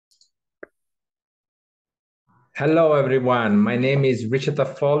Hello, everyone. My name is Richard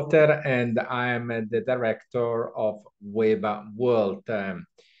Affolter, and I am the director of WEBA World.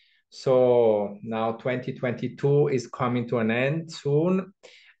 So now 2022 is coming to an end soon,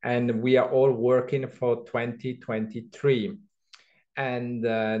 and we are all working for 2023. And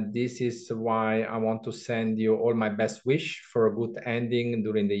this is why I want to send you all my best wish for a good ending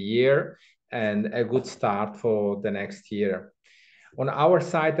during the year and a good start for the next year. On our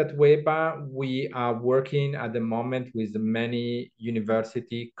side at WEBA, we are working at the moment with many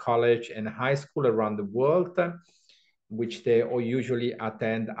university, college, and high school around the world, which they all usually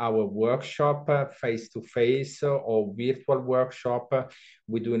attend our workshop face-to-face or virtual workshop.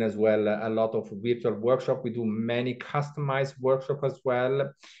 We're doing as well a lot of virtual workshop. We do many customized workshop as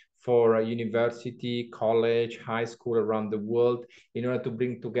well for university, college, high school around the world in order to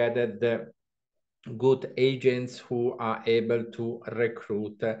bring together the good agents who are able to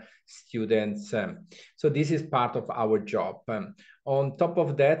recruit students. So this is part of our job. On top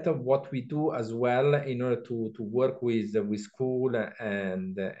of that, what we do as well in order to work with school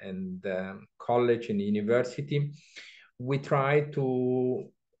and college and university, we try to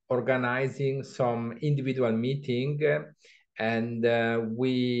organizing some individual meeting and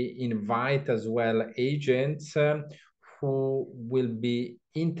we invite as well agents who will be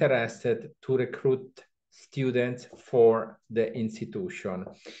interested to recruit students for the institution.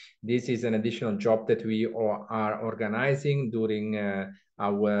 This is an additional job that we are organizing during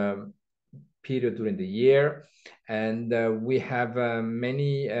our period during the year. And we have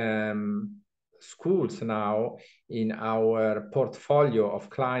many schools now in our portfolio of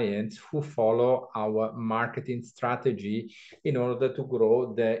clients who follow our marketing strategy in order to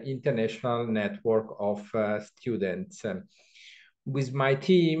grow the international network of students. With my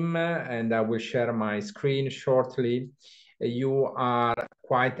team, and I will share my screen shortly, you are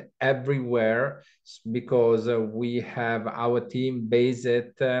quite everywhere because we have our team based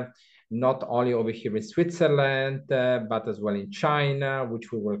not only over here in Switzerland, but as well in China,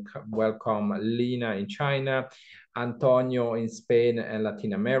 which we will welcome Lina in China, Antonio in Spain and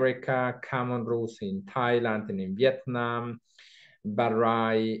Latin America, Cameron Rus in Thailand and in Vietnam,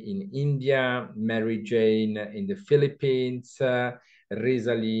 Barai in India, Mary Jane in the Philippines,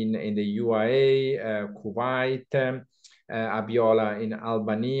 Rizaline in the UAE, Kuwait, Abiola in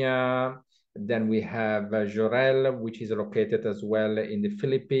Albania. Then we have Jorel, which is located as well in the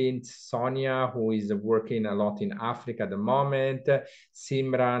Philippines. Sonia, who is working a lot in Africa at the moment.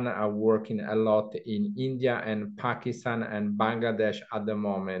 Simran are working a lot in India and Pakistan and Bangladesh at the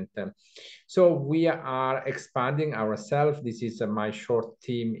moment. So we are expanding ourselves. This is my short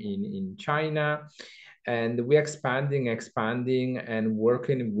team in China. And we're expanding and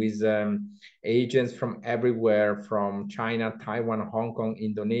working with agents from everywhere, from China, Taiwan, Hong Kong,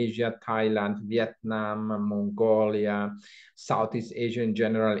 Indonesia, Thailand, Vietnam, Mongolia, Southeast Asia in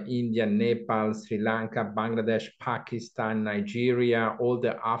general, India, Nepal, Sri Lanka, Bangladesh, Pakistan, Nigeria, all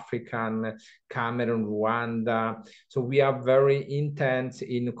the African, Cameroon, Rwanda. So we are very intense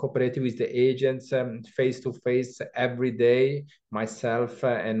in cooperating with the agents face-to-face every day, myself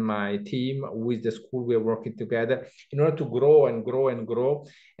and my team with the school. We're working together in order to grow and grow and grow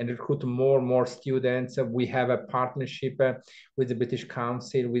and recruit more and more students. We have a partnership with the British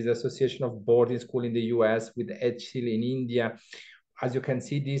Council, with the Association of Boarding School in the US, with HCL in India. As you can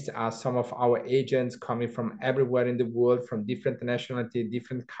see, these are some of our agents coming from everywhere in the world, from different nationality,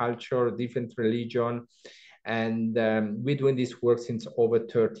 different culture, different religion. And we're doing this work since over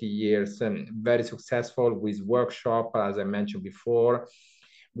 30 years, very successful with workshop, as I mentioned before,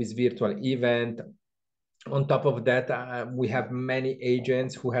 with virtual event. On top of that, we have many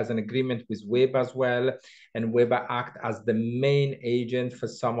agents who has an agreement with WEBA as well, and WEBA act as the main agent for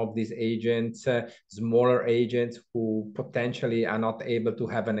some of these agents, smaller agents who potentially are not able to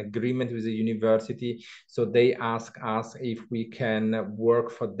have an agreement with the university. So they ask us if we can work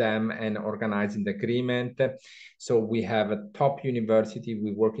for them and organizing the agreement. So we have a top university,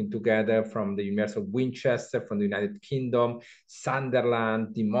 we're working together from the University of Winchester, from the United Kingdom,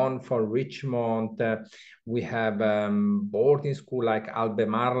 Sunderland, De Montfort, Richmond. We have boarding school like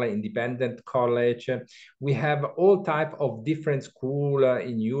Albemarle Independent College. We have all type of different school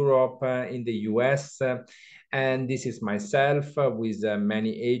in Europe, in the US. And this is myself with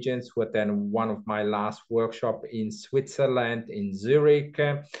many agents who attend one of my last workshop in Switzerland, in Zurich.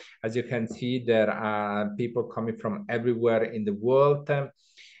 As you can see, there are people coming from everywhere in the world.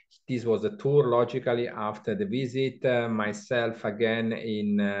 This was a tour, logically, after the visit. Myself, again,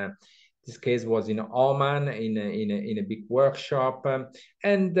 in this case was in Oman, in a big workshop,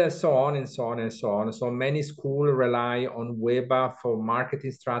 and so on and so on and so on. So many schools rely on WEBA for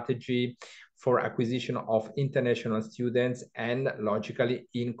marketing strategy, for acquisition of international students and logically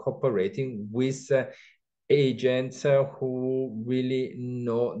incorporating with agents who really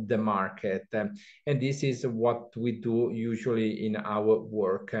know the market. And this is what we do usually in our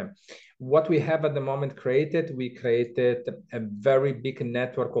work. What we have at the moment created, we created a very big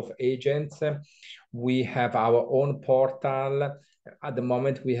network of agents. We have our own portal. At the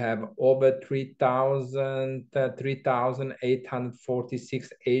moment, we have over 3,846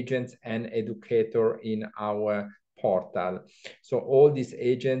 agents and educators in our portal. So all these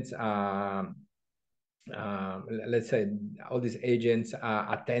agents are let's say all these agents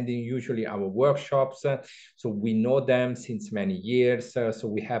are attending usually our workshops, so we know them since many years, so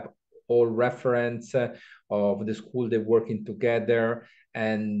we have all reference of the school they're working together,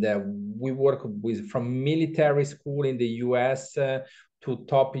 and we work with from military school in the US to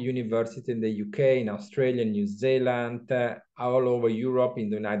top university in the UK, in Australia, New Zealand, all over Europe, in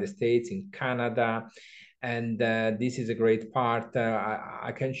the United States, in Canada. And this is a great part.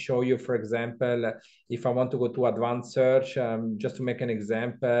 I can show you, for example, if I want to go to advanced search, just to make an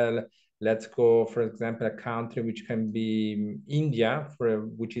example, let's go, for example, a country which can be India,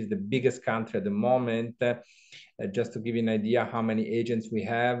 which is the biggest country at the moment. Just to give you an idea how many agents we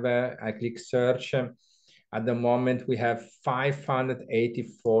have, I click search. At the moment, we have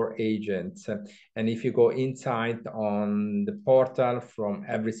 584 agents. And if you go inside on the portal from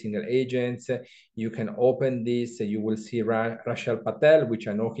every single agent, you can open this. You will see Rachel Patel, which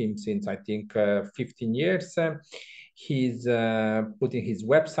I know him since, I think, 15 years. He's putting his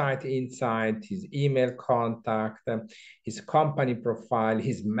website inside, his email contact, his company profile,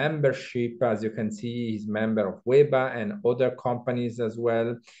 his membership. As you can see, he's member of WEBA and other companies as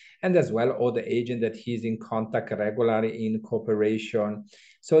well. And as well, all the agents that he's in contact regularly in cooperation.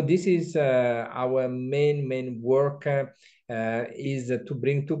 So this is our main work, is to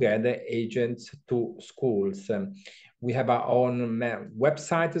bring together agents to schools. We have our own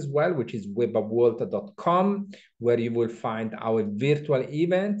website as well, which is webaworld.com, where you will find our virtual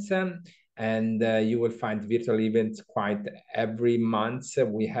events. And you will find virtual events quite every month.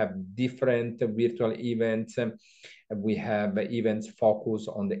 We have different virtual events. We have events focused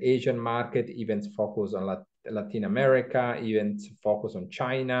on the Asian market, events focused on Latin America, events focused on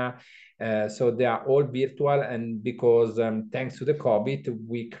China. So they are all virtual. And because thanks to the COVID,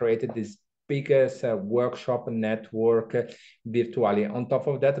 we created this biggest workshop network virtually. On top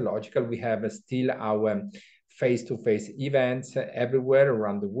of that, logical, we have still our face-to-face events everywhere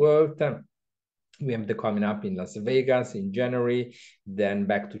around the world. We have the coming up in Las Vegas in January, then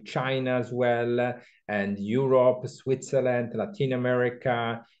back to China as well, and Europe, Switzerland, Latin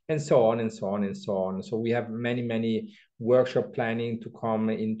America, and so on and so on and so on. So we have many workshop planning to come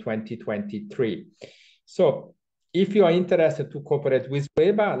in 2023. So if you are interested to cooperate with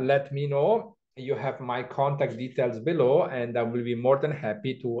WEBA, let me know. You have my contact details below, and I will be more than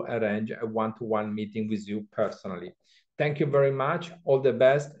happy to arrange a one-to-one meeting with you personally. Thank you very much. All the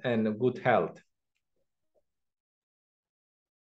best and good health.